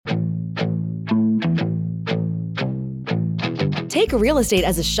Take real estate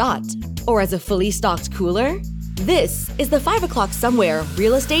as a shot or as a fully stocked cooler? This is the 5 o'clock somewhere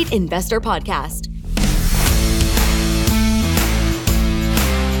Real Estate Investor Podcast.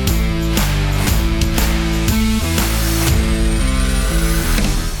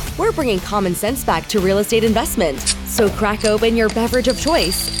 We're bringing common sense back to real estate investment. So crack open your beverage of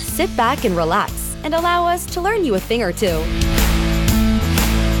choice, sit back and relax, and allow us to learn you a thing or two.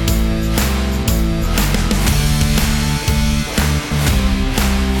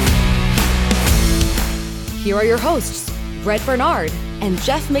 Here are your hosts, Brett Bernard and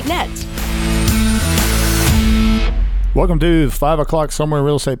Jeff McNett. Welcome to 5 o'clock Somewhere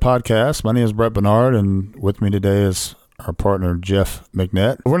Real Estate Podcast. My name is Brett Bernard, and with me today is our partner, Jeff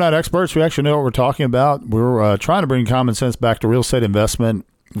McNett. We're not experts. We actually know what we're talking about. We're trying to bring common sense back to real estate investment.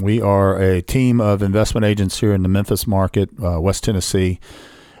 We are a team of investment agents here in the Memphis market, West Tennessee,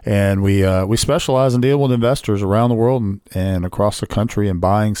 and we specialize and deal with investors around the world and across the country in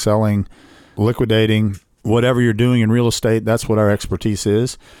buying, selling, liquidating, whatever you're doing in real estate. That's what our expertise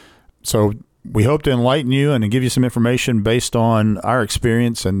is. So we hope to enlighten you and to give you some information based on our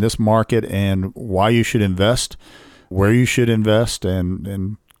experience in this market and why you should invest, where you should invest,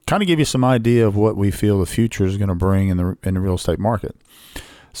 and kind of give you some idea of what we feel the future is going to bring in the real estate market.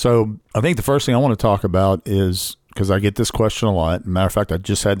 So I think the first thing I want to talk about is, because I get this question a lot. Matter of fact, I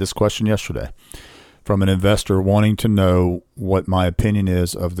just had this question yesterday from an investor wanting to know what my opinion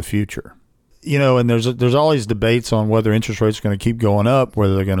is of the future. You know, and there's all these debates on whether interest rates are going to keep going up,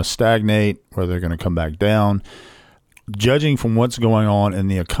 whether they're going to stagnate, whether they're going to come back down. Judging from what's going on in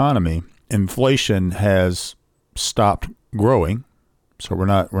the economy, inflation has stopped growing. So we're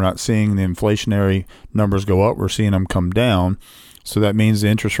not seeing the inflationary numbers go up. We're seeing them come down. So that means the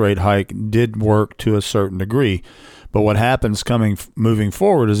interest rate hike did work to a certain degree. But what happens moving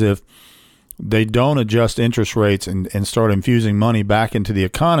forward is if they don't adjust interest rates and start infusing money back into the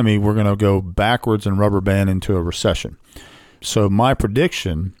economy, we're going to go backwards and rubber band into a recession. So my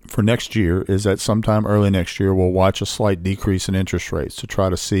prediction for next year is that sometime early next year, we'll watch a slight decrease in interest rates to try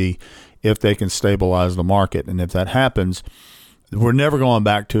to see if they can stabilize the market. And if that happens, we're never going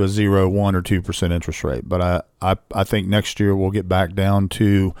back to a 0, 1, or 2% interest rate. But I think next year we'll get back down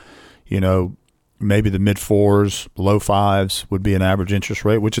to, maybe the mid 4s, low 5s would be an average interest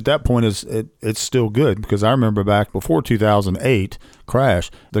rate, which at that point it's still good, because I remember back before 2008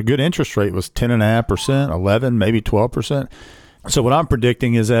 crash, the good interest rate was 10.5%, 11, maybe 12%. So what I'm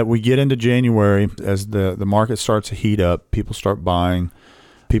predicting is that we get into January, as the market starts to heat up, people start buying,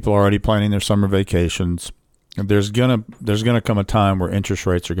 people are already planning their summer vacations. There's gonna come a time where interest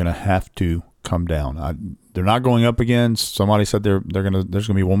rates are gonna have to come down. They're not going up again. Somebody said there's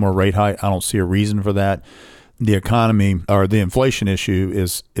gonna be one more rate hike. I don't see a reason for that. The economy, or the inflation issue,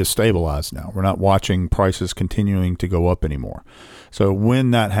 is stabilized now. We're not watching prices continuing to go up anymore. So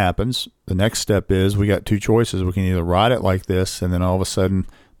when that happens, the next step is we got two choices. We can either ride it like this, and then all of a sudden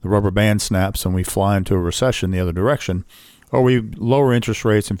the rubber band snaps and we fly into a recession the other direction, or we lower interest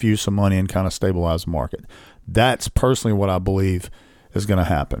rates, infuse some money, and kind of stabilize the market. That's personally what I believe is going to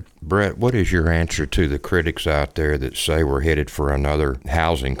happen. Brett, what is your answer to the critics out there that say we're headed for another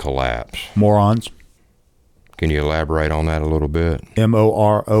housing collapse? Morons. Can you elaborate on that a little bit?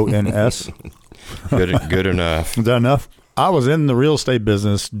 MORONS. Good enough. Is that enough? I was in the real estate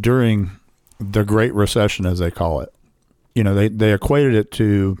business during the Great Recession, as they call it. They equated it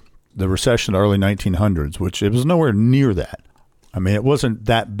to the recession of the early 1900s, which it was nowhere near that. I mean, it wasn't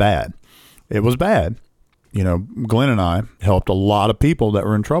that bad. It was bad. Glenn and I helped a lot of people that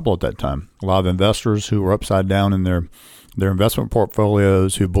were in trouble at that time. A lot of investors who were upside down in their investment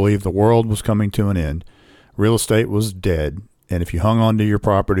portfolios, who believed the world was coming to an end. Real estate was dead. And if you hung on to your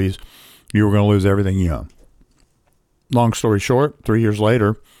properties, you were going to lose everything you own. Long story short, 3 years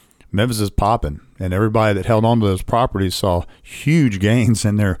later, Memphis is popping. And everybody that held on to those properties saw huge gains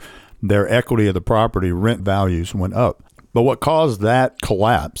in their equity of the property. Rent values went up. But what caused that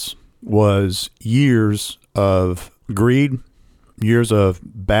collapse was years of greed, years of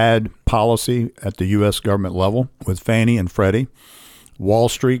bad policy at the U.S. government level with Fannie and Freddie, Wall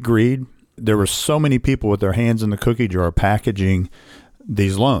Street greed. There were so many people with their hands in the cookie jar packaging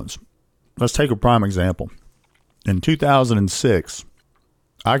these loans. Let's take a prime example. In 2006,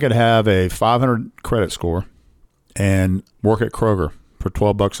 I could have a 500 credit score and work at Kroger for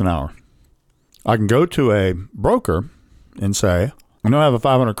 $12 an hour. I can go to a broker and say, I don't have a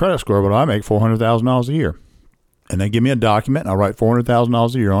 500 credit score, but I make $400,000 a year. And they give me a document, and I write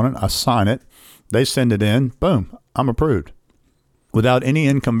 $400,000 a year on it. I sign it. They send it in. Boom, I'm approved. Without any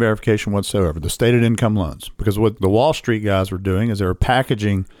income verification whatsoever, the stated income loans. Because what the Wall Street guys were doing is they were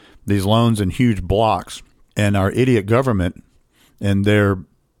packaging these loans in huge blocks, and our idiot government and their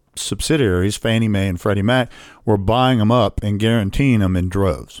subsidiaries, Fannie Mae and Freddie Mac, were buying them up and guaranteeing them in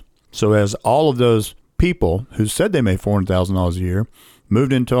droves. So as all of those people who said they made $400,000 a year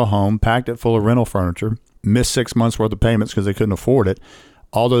moved into a home, packed it full of rental furniture, missed 6 months worth of payments because they couldn't afford it,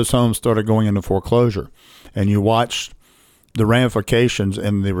 all those homes started going into foreclosure. And you watched the ramifications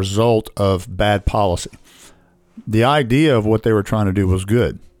and the result of bad policy. The idea of what they were trying to do was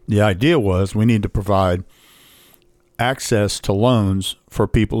good. The idea was we need to provide access to loans for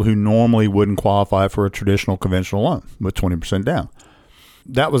people who normally wouldn't qualify for a traditional conventional loan with 20% down.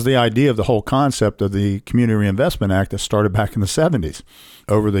 That was the idea of the whole concept of the Community Reinvestment Act that started back in the 70s.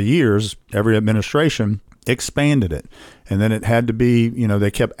 Over the years, every administration expanded it. And then it had to be,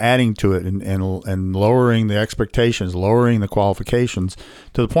 they kept adding to it and lowering the expectations, lowering the qualifications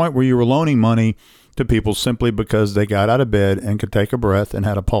to the point where you were loaning money to people simply because they got out of bed and could take a breath and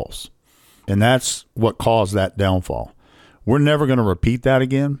had a pulse. And that's what caused that downfall. We're never going to repeat that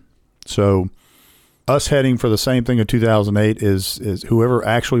again. So us heading for the same thing in 2008 is whoever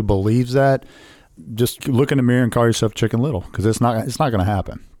actually believes that, just look in the mirror and call yourself Chicken Little, because it's not going to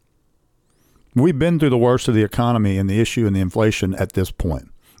happen. We've been through the worst of the economy and the issue and the inflation at this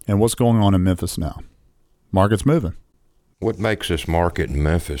point. And what's going on in Memphis now? Market's moving. What makes this market in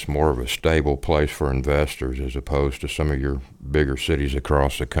Memphis more of a stable place for investors as opposed to some of your bigger cities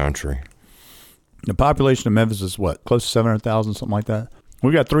across the country? The population of Memphis is what? Close to 700,000, something like that.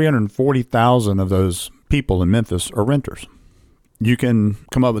 We've got 340,000 of those people in Memphis are renters. You can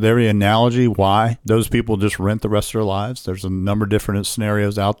come up with every analogy why those people just rent the rest of their lives. There's a number of different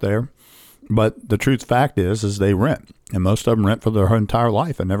scenarios out there. But the truth fact is they rent. And most of them rent for their entire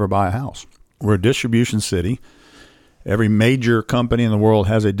life and never buy a house. We're a distribution city. Every major company in the world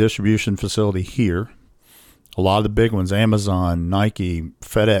has a distribution facility here. A lot of the big ones, Amazon, Nike,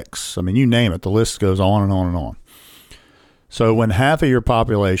 FedEx, I mean, you name it. The list goes on and on and on. So when half of your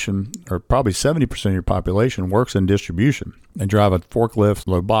population, or probably 70% of your population, works in distribution and drive a forklift,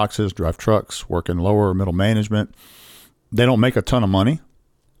 load boxes, drive trucks, work in lower or middle management, they don't make a ton of money,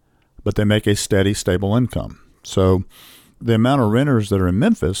 but they make a steady, stable income. So the amount of renters that are in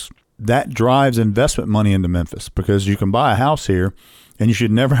Memphis, that drives investment money into Memphis, because you can buy a house here and you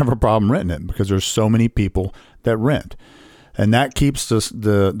should never have a problem renting it because there's so many people that rent. And that keeps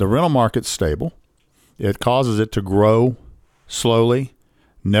the rental market stable. It causes it to grow slowly,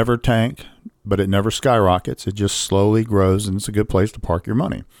 never tank, but it never skyrockets. It just slowly grows, and it's a good place to park your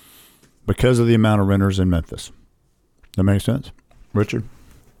money because of the amount of renters in Memphis. That makes sense? Richard?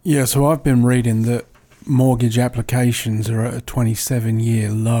 Yeah, so I've been reading that mortgage applications are at a 27-year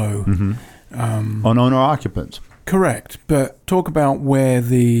low. Mm-hmm. On owner-occupants. Correct, but talk about where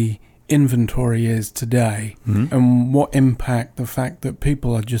the inventory is today, mm-hmm. and what impact the fact that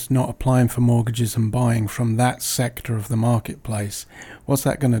people are just not applying for mortgages and buying from that sector of the marketplace. What's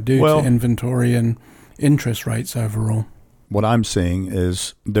that going to do to inventory and interest rates overall? What I'm seeing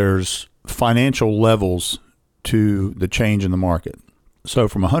is there's financial levels to the change in the market. So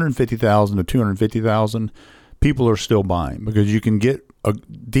from 150,000 to 250,000, people are still buying because you can get a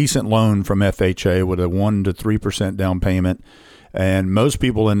decent loan from FHA with a 1 to 3% down payment. And most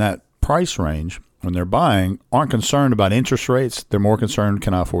people in that price range, when they're buying, aren't concerned about interest rates. They're more concerned,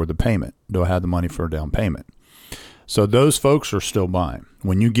 can I afford the payment? Do I have the money for a down payment? So those folks are still buying.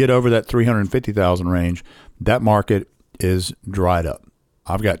 When you get over that 350,000 range, that market is dried up.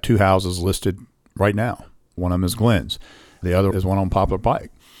 I've got 2 houses listed right now. One of them is Glenn's. The other is one on Poplar Pike.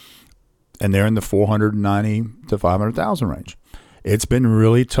 And they're in the 490 to 500,000 range. It's been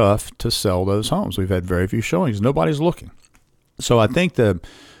really tough to sell those homes. We've had very few showings. Nobody's looking. So I think the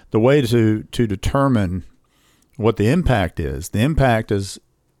way to determine what the impact is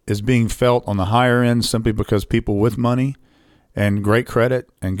being felt on the higher end simply because people with money and great credit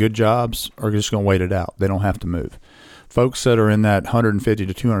and good jobs are just going to wait it out. They don't have to move. Folks that are in that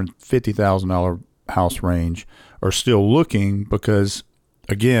 $150,000 to $250,000 house range are still looking because,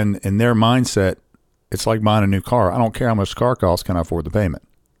 again, in their mindset, it's like buying a new car. I don't care how much the car costs. Can I afford the payment?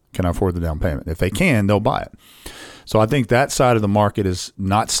 Can I afford the down payment? If they can, they'll buy it. So I think that side of the market is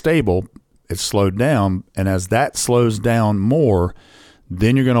not stable. It's slowed down. And as that slows down more,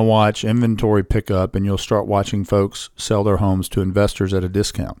 then you're going to watch inventory pick up, and you'll start watching folks sell their homes to investors at a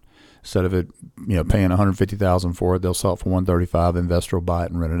discount. Instead of it, paying $150,000 for it, they'll sell it for $135,000. Investor will buy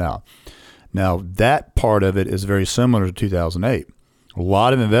it and rent it out. Now, that part of it is very similar to 2008. A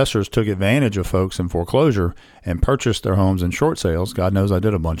lot of investors took advantage of folks in foreclosure and purchased their homes in short sales. God knows I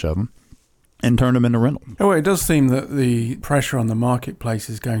did a bunch of them. and turn them into rental. Oh, it does seem that the pressure on the marketplace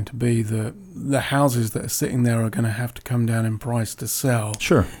is going to be that the houses that are sitting there are going to have to come down in price to sell.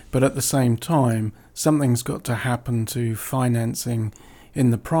 Sure. But at the same time, something's got to happen to financing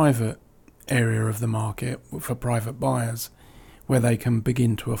in the private area of the market for private buyers where they can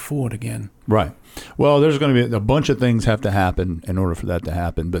begin to afford again. Right. Well, there's going to be a bunch of things have to happen in order for that to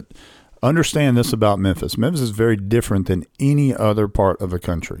happen. But understand this about Memphis. Memphis is very different than any other part of the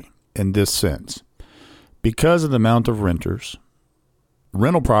country in this sense. Because of the amount of renters,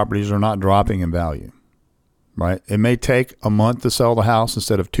 rental properties are not dropping in value, right? It may take a month to sell the house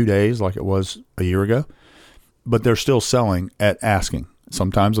instead of 2 days like it was a year ago, but they're still selling at asking,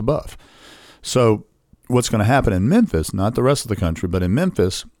 sometimes above. So what's going to happen in Memphis, not the rest of the country, but in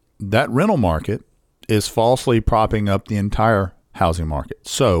Memphis, that rental market is falsely propping up the entire housing market.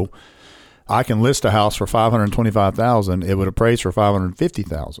 So I can list a house for $525,000, it would appraise for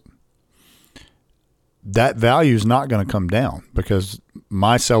 $550,000. That value is not going to come down because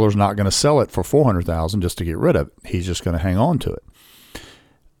my seller's not going to sell it for $400,000 just to get rid of it. He's just going to hang on to it.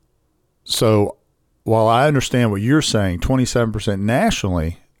 So while I understand what you're saying, 27%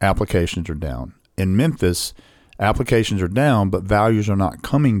 nationally, applications are down. In Memphis, applications are down, but values are not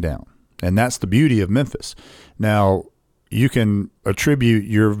coming down. And that's the beauty of Memphis. Now, you can attribute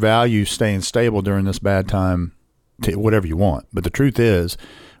your value staying stable during this bad time to whatever you want. But the truth is,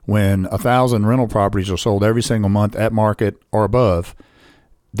 when 1,000 rental properties are sold every single month at market or above,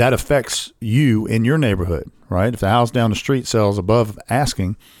 that affects you in your neighborhood, right? If the house down the street sells above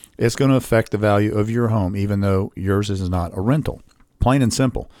asking, it's going to affect the value of your home, even though yours is not a rental. Plain and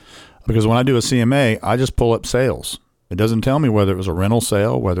simple. Because when I do a CMA, I just pull up sales. It doesn't tell me whether it was a rental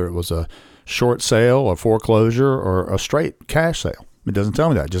sale, whether it was a short sale, a foreclosure, or a straight cash sale. It doesn't tell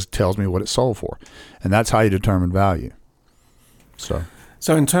me that. It just tells me what it sold for. And that's how you determine value. So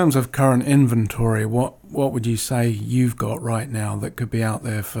in terms of current inventory, what would you say you've got right now that could be out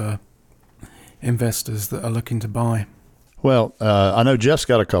there for investors that are looking to buy? Well, I know Jeff's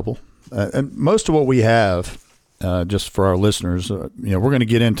got a couple. And most of what we have, just for our listeners, we're going to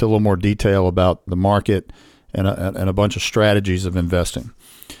get into a little more detail about the market and a bunch of strategies of investing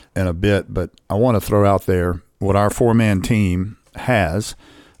in a bit. But I want to throw out there what our four-man team has.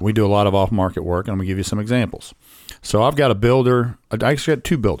 We do a lot of off-market work, and I'm going to give you some examples. So I've got a builder. I actually got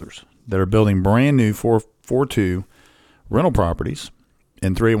two builders that are building brand new 442 rental properties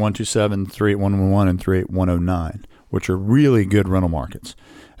in 38127, 38111, and 38109, which are really good rental markets.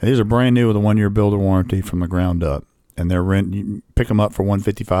 And these are brand new with a 1-year builder warranty from the ground up. And they're you pick them up for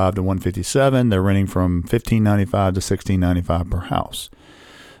 $155 to $157. They're renting from $1,595 to $1,695 per house.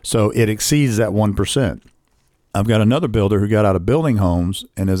 So it exceeds that 1%. I've got another builder who got out of building homes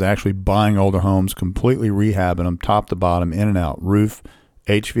and is actually buying older homes, completely rehabbing them top to bottom, in and out, roof,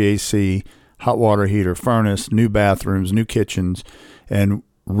 HVAC, hot water heater, furnace, new bathrooms, new kitchens, and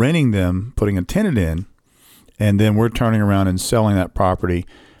renting them, putting a tenant in, and then we're turning around and selling that property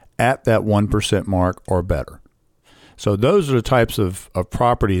at that 1% mark or better. So those are the types of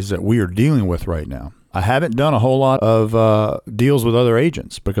properties that we are dealing with right now. I haven't done a whole lot of deals with other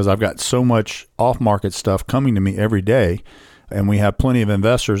agents because I've got so much off-market stuff coming to me every day, and we have plenty of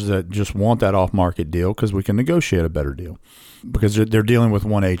investors that just want that off-market deal because we can negotiate a better deal because they're dealing with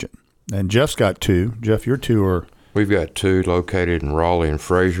one agent. And Jeff's got two. Jeff, your two are... We've got two located in Raleigh and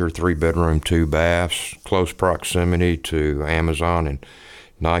Fraser, 3-bedroom, 2 baths, close proximity to Amazon and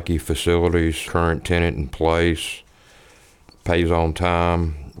Nike facilities, current tenant in place, pays on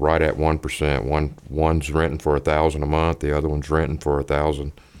time, right at 1%. One's renting for $1,000 a month, the other one's renting for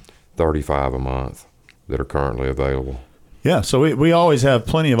 $1,035 a month that are currently available. Yeah, so we always have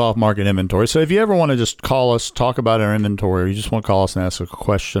plenty of off-market inventory. So if you ever want to just call us, talk about our inventory, or you just want to call us and ask a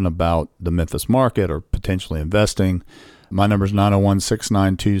question about the Memphis market or potentially investing, my number is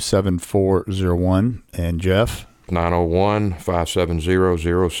 901-692-7401. And Jeff?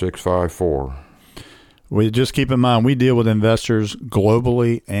 901-570-0654. We just keep in mind, we deal with investors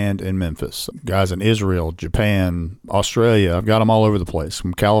globally and in Memphis. Guys in Israel, Japan, Australia. I've got them all over the place,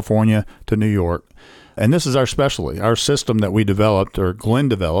 from California to New York. And this is our specialty. Our system that we developed, or Glenn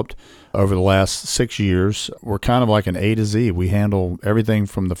developed, over the last 6 years, we're kind of like an A to Z. We handle everything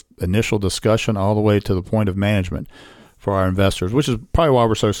from the initial discussion all the way to the point of management for our investors, which is probably why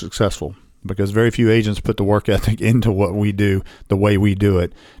we're so successful, because very few agents put the work ethic into what we do, the way we do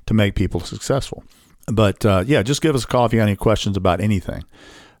it, to make people successful. But, just give us a call if you got any questions about anything.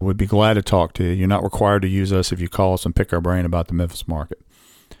 We'd be glad to talk to you. You're not required to use us if you call us and pick our brain about the Memphis market.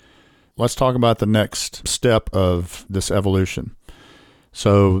 Let's talk about the next step of this evolution.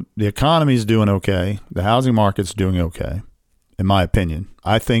 So the economy is doing okay. The housing market's doing okay. in my opinion.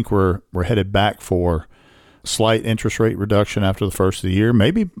 I think we're headed back for slight interest rate reduction after the first of the year,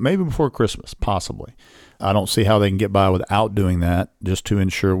 maybe before Christmas, possibly. I don't see how they can get by without doing that, just to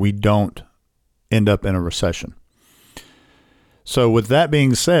ensure we don't end up in a recession. So with that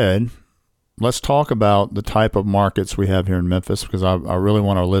being said, let's talk about the type of markets we have here in Memphis, because I really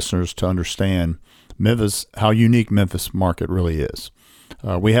want our listeners to understand Memphis, how unique Memphis market really is.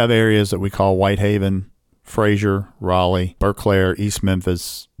 We have areas that we call Whitehaven, Fraser, Raleigh, Berkeley, East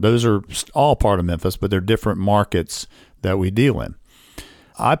Memphis. Those are all part of Memphis, but they're different markets that we deal in.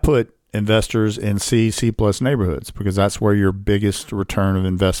 I put investors in C plus neighborhoods because that's where your biggest return of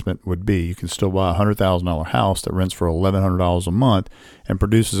investment would be. You can still buy a $100,000 house that rents for $1,100 a month and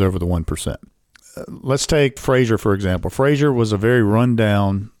produces over the 1%. Let's take Fraser, for example. Fraser was a very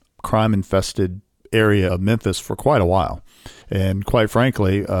rundown, crime-infested area of Memphis for quite a while. And quite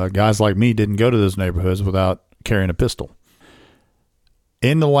frankly, guys like me didn't go to those neighborhoods without carrying a pistol.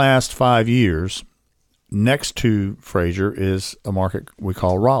 In the last 5 years, next to Fraser is a market we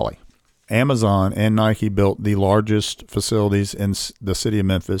call Raleigh. Amazon and Nike built the largest facilities in the city of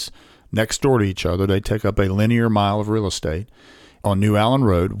Memphis next door to each other. They take up a linear mile of real estate on New Allen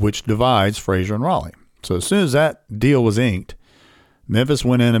Road, which divides Fraser and Raleigh. So as soon as that deal was inked, Memphis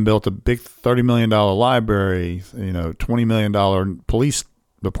went in and built a big $30 million library, $20 million police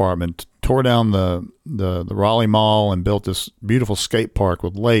department, tore down the Raleigh Mall and built this beautiful skate park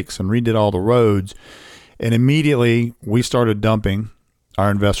with lakes and redid all the roads. And immediately we started dumping our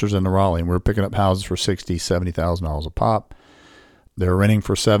investors into Raleigh. And we were picking up houses for $60,000, $70,000 a pop. They were renting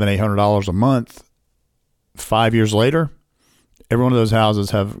for $700, $800 a month. 5 years later, every one of those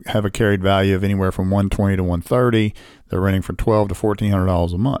houses have a carried value of anywhere from $120,000 to $130,000. They're renting for $1,200 to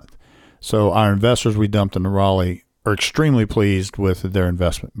 $1,400 a month. So our investors we dumped into Raleigh are extremely pleased with their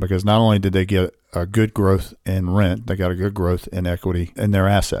investment because not only did they get a good growth in rent, they got a good growth in equity in their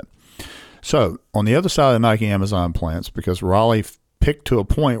asset. So on the other side of the Nike Amazon plants, because Raleigh picked to a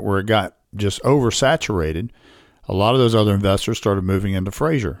point where it got just oversaturated, a lot of those other investors started moving into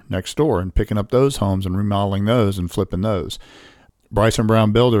Fraser next door and picking up those homes and remodeling those and flipping those. Bryson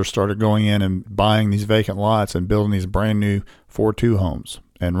Brown Builders started going in and buying these vacant lots and building these brand new 4-2 homes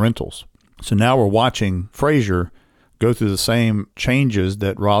and rentals. So now we're watching Fraser go through the same changes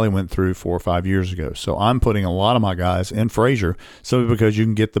that Raleigh went through 4 or 5 years ago. So I'm putting a lot of my guys in Fraser simply because you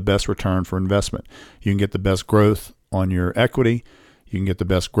can get the best return for investment. You can get the best growth on your equity. You can get the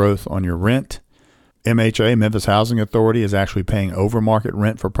best growth on your rent. MHA, Memphis Housing Authority, is actually paying over market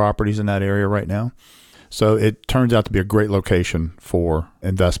rent for properties in that area right now. So it turns out to be a great location for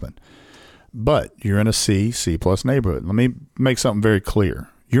investment. But you're in a C plus neighborhood. Let me make something very clear.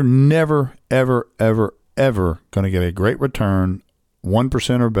 You're never, ever, ever, ever going to get a great return,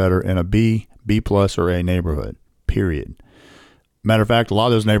 1% or better, in a B plus, or A neighborhood, period. Matter of fact, a lot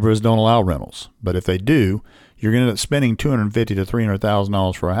of those neighborhoods don't allow rentals. But if they do, you're going to end up spending $250,000 to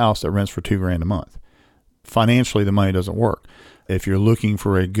 $300,000 for a house that rents for $2,000 a month. Financially, the money doesn't work if you're looking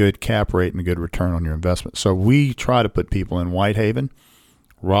for a good cap rate and a good return on your investment. So we try to put people in Whitehaven,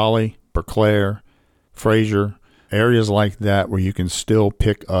 Raleigh, Berkeley, Fraser, areas like that where you can still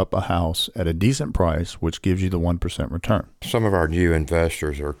pick up a house at a decent price, which gives you the 1% return. Some of our new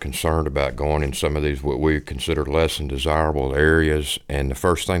investors are concerned about going in some of these what we consider less than desirable areas, and the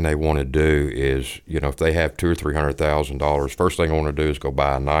first thing they want to do is, if they have $200,000 or $300,000, first thing they want to do is go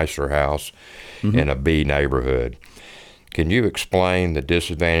buy a nicer house in a B neighborhood. Can you explain the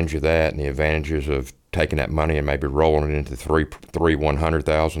disadvantage of that and the advantages of taking that money and maybe rolling it into three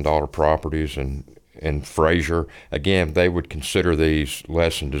 $100,000 properties in Fraser? Again, they would consider these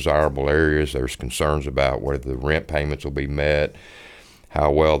less than desirable areas. There's concerns about whether the rent payments will be met,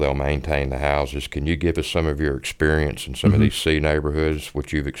 how well they'll maintain the houses. Can you give us some of your experience in some of these C neighborhoods,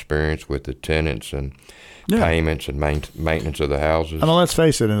 what you've experienced with the tenants and payments and maintenance of the houses? I mean, let's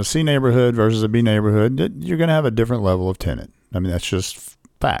face it, in a C neighborhood versus a B neighborhood, you're going to have a different level of tenant. I mean, that's just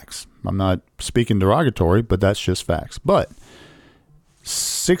facts. I'm not speaking derogatory, but that's just facts. But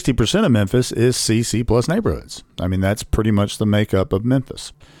 60% of Memphis is C plus neighborhoods. I mean, that's pretty much the makeup of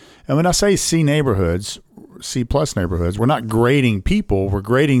Memphis. And when I say C neighborhoods, C plus neighborhoods, we're not grading people, we're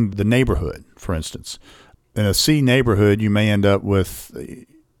grading the neighborhood, for instance. In a C neighborhood, you may end up with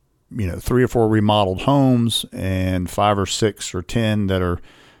 3 or 4 remodeled homes and 5 or 6 or 10 that are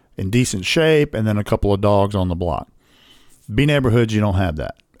in decent shape, and then a couple of dogs on the block. B neighborhoods, you don't have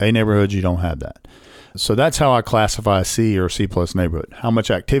that. A neighborhoods, you don't have that. So that's how I classify a C or C plus neighborhood. How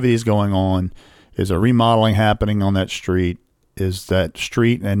much activity is going on? Is a remodeling happening on that street? Is that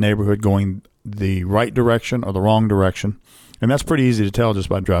street and neighborhood going the right direction or the wrong direction? And that's pretty easy to tell just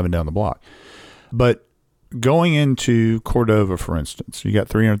by driving down the block. But going into Cordova, for instance, you got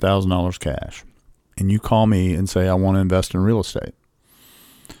 $300,000 cash, and you call me and say, I want to invest in real estate.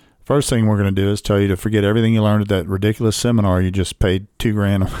 First thing we're going to do is tell you to forget everything you learned at that ridiculous seminar you just paid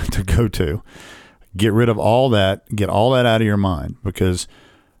 $2,000 to go to. Get rid of all that. Get all that out of your mind, because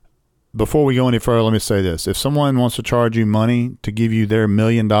before we go any further, let me say this. If someone wants to charge you money to give you their $1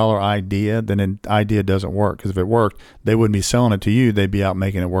 million idea, then an idea doesn't work, because if it worked, they wouldn't be selling it to you. They'd be out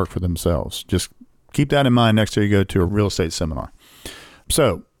making it work for themselves. Just keep that in mind next time you go to a real estate seminar.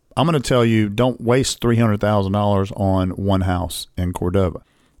 So I'm going to tell you, don't waste $300,000 on one house in Cordova.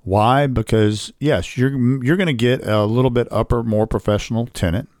 Why? Because, yes, you're going to get a little bit upper, more professional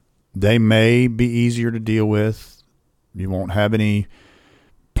tenant. They may be easier to deal with. You won't have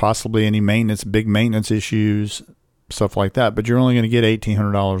possibly any big maintenance issues, stuff like that. But you're only going to get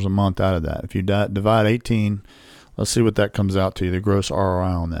 $1,800 a month out of that. If you divide 18, let's see what that comes out to, the gross ROI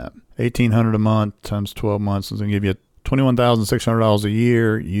on that. $1,800 a month times 12 months is going to give you $21,600 a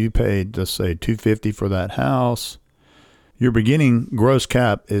year. You paid, let's say, $250 for that house. Your beginning gross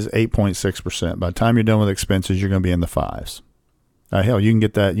cap is 8.6%. By the time you're done with expenses, you're going to be in the fives. Hell, you can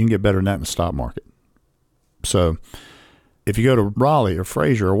get that. You can get better than that in the stock market. So if you go to Raleigh or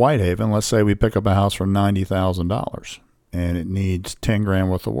Fraser or Whitehaven, let's say we pick up a house for $90,000 and it needs $10,000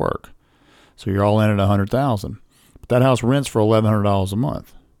 worth of work. So you're all in at $100,000. But that house rents for $1,100 a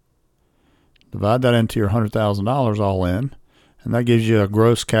month. Divide that into your $100,000 all in, and that gives you a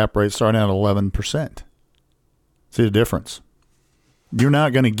gross cap rate starting at 11%. See the difference? You're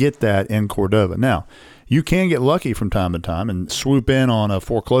not going to get that in Cordova. Now, you can get lucky from time to time and swoop in on a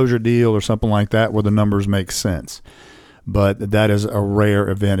foreclosure deal or something like that where the numbers make sense. But that is a rare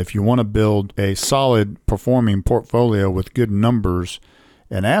event. If you want to build a solid performing portfolio with good numbers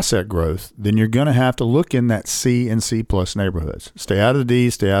and asset growth, then you're going to have to look in that C and C plus neighborhoods. Stay out of the D,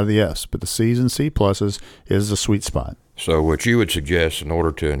 stay out of the S. But the C's and C pluses is the sweet spot. So what you would suggest in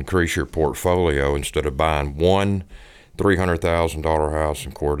order to increase your portfolio, instead of buying one $300,000 house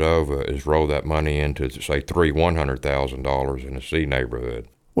in Cordova, is roll that money into, say, three $100,000 in a C neighborhood?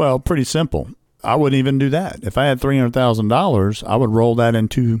 Well, pretty simple. I wouldn't even do that. If I had $300,000, I would roll that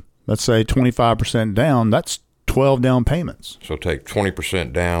into, let's say, 25% down. That's 12 down payments. So take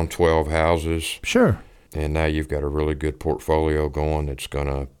 20% down, 12 houses. Sure. And now you've got a really good portfolio going that's going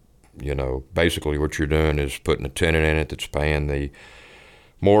to, basically what you're doing is putting a tenant in it that's paying the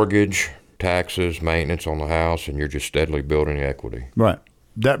mortgage, taxes, maintenance on the house, and you're just steadily building equity. Right.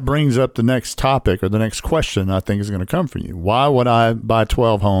 That brings up the next topic, or the next question I think is going to come from you. Why would I buy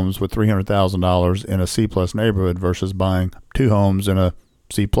 12 homes with $300,000 in a C plus neighborhood versus buying 2 homes in a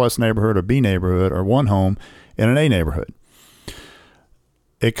C plus neighborhood or B neighborhood, or 1 home in an A neighborhood?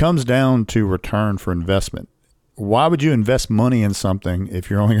 It comes down to return for investment. Why would you invest money in something if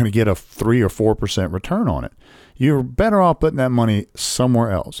you're only going to get a 3 or 4% return on it? You're better off putting that money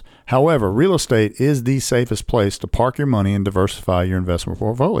somewhere else. However, real estate is the safest place to park your money and diversify your investment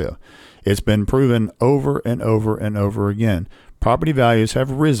portfolio. It's been proven over and over and over again. Property values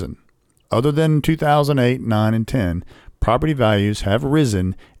have risen. Other than 2008, 9, and 10, property values have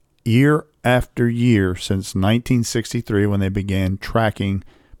risen year after year since 1963, when they began tracking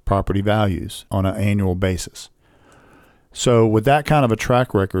property values on an annual basis. So with that kind of a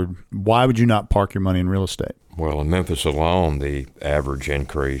track record, why would you not park your money in real estate? Well, in Memphis alone, the average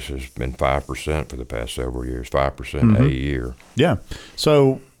increase has been 5% for the past several years, 5% a year. Yeah.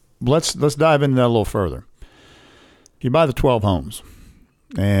 So let's dive into that a little further. You buy the 12 homes,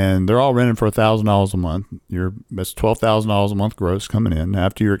 and they're all rented for $1,000 a month. That's $12,000 a month gross coming in.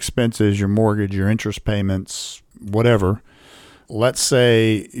 After your expenses, your mortgage, your interest payments, whatever, let's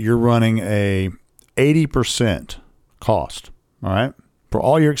say you're running a 80% cost, all right, for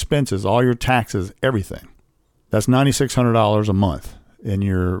all your expenses, all your taxes, everything. That's $9,600 a month in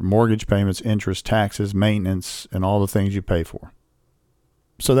your mortgage payments, interest, taxes, maintenance, and all the things you pay for.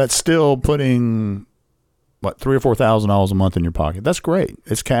 So that's still putting, $3,000 or $4,000 a month in your pocket. That's great.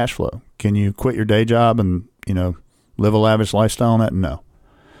 It's cash flow. Can you quit your day job and, live a lavish lifestyle on that? No.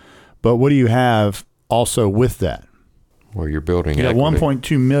 But what do you have also with that? Well, you're building equity. You got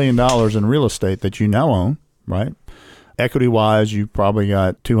 $1.2 million in real estate that you now own, right? Equity-wise, you probably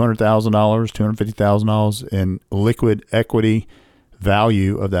got $200,000, $250,000 in liquid equity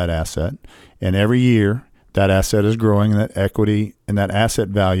value of that asset. And every year, that asset is growing, and that equity and that asset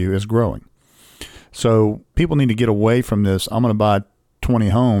value is growing. So people need to get away from this, I'm going to buy 20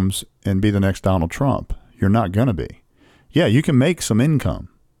 homes and be the next Donald Trump. You're not going to be. Yeah, you can make some income,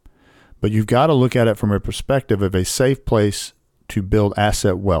 but you've got to look at it from a perspective of a safe place to build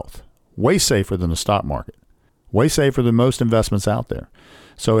asset wealth. Way safer than the stock market. Way safer than most investments out there.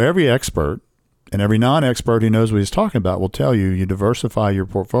 So every expert And every non-expert who knows what he's talking about will tell you, you diversify your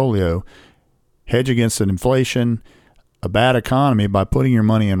portfolio, hedge against an inflation, a bad economy by putting your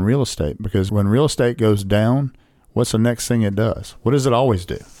money in real estate. Because when real estate goes down, what's the next thing it does? What does it always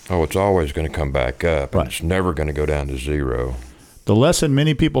do? Oh, it's always going to come back up. Right. And it's never going to go down to zero. The lesson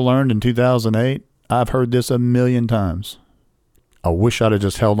many people learned in 2008, I've heard this a million times. I wish I'd have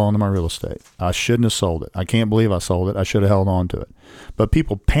just held on to my real estate. I shouldn't have sold it. I can't believe I sold it. I should have held on to it. But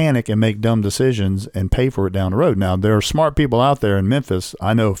people panic and make dumb decisions and pay for it down the road. Now, there are smart people out there in Memphis,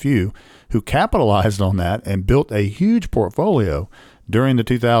 I know a few, who capitalized on that and built a huge portfolio during the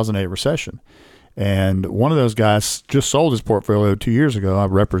 2008 recession. And one of those guys just sold his portfolio 2 years ago. I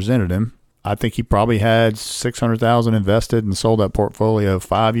represented him. I think he probably had $600,000 invested and sold that portfolio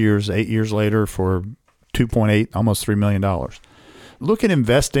 5 years, 8 years later for 2.8, almost $3 million. Look at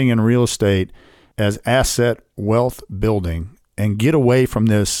investing in real estate as asset wealth building and get away from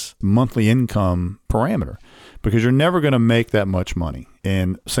this monthly income parameter, because you're never going to make that much money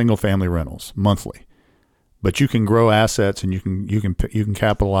in single family rentals monthly. But you can grow assets and you can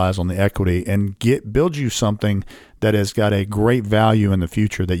capitalize on the equity and build you something that has got a great value in the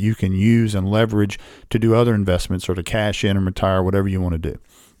future that you can use and leverage to do other investments or to cash in and retire, whatever you want to do.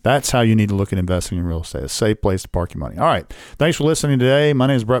 That's how you need to look at investing in real estate. A safe place to park your money. All right. Thanks for listening today. My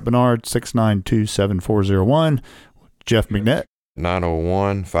name is Brett Bernard, 692-7401. Jeff McNett.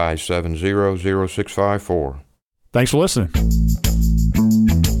 901-570-0654. Thanks for listening.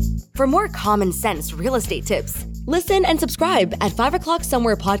 For more common sense real estate tips, listen and subscribe at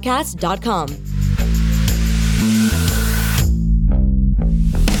 5o'clocksomewherepodcast.com.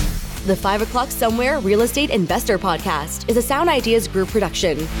 The 5 O'Clock Somewhere Real Estate Investor Podcast is a Sound Ideas Group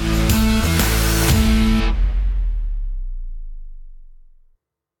production.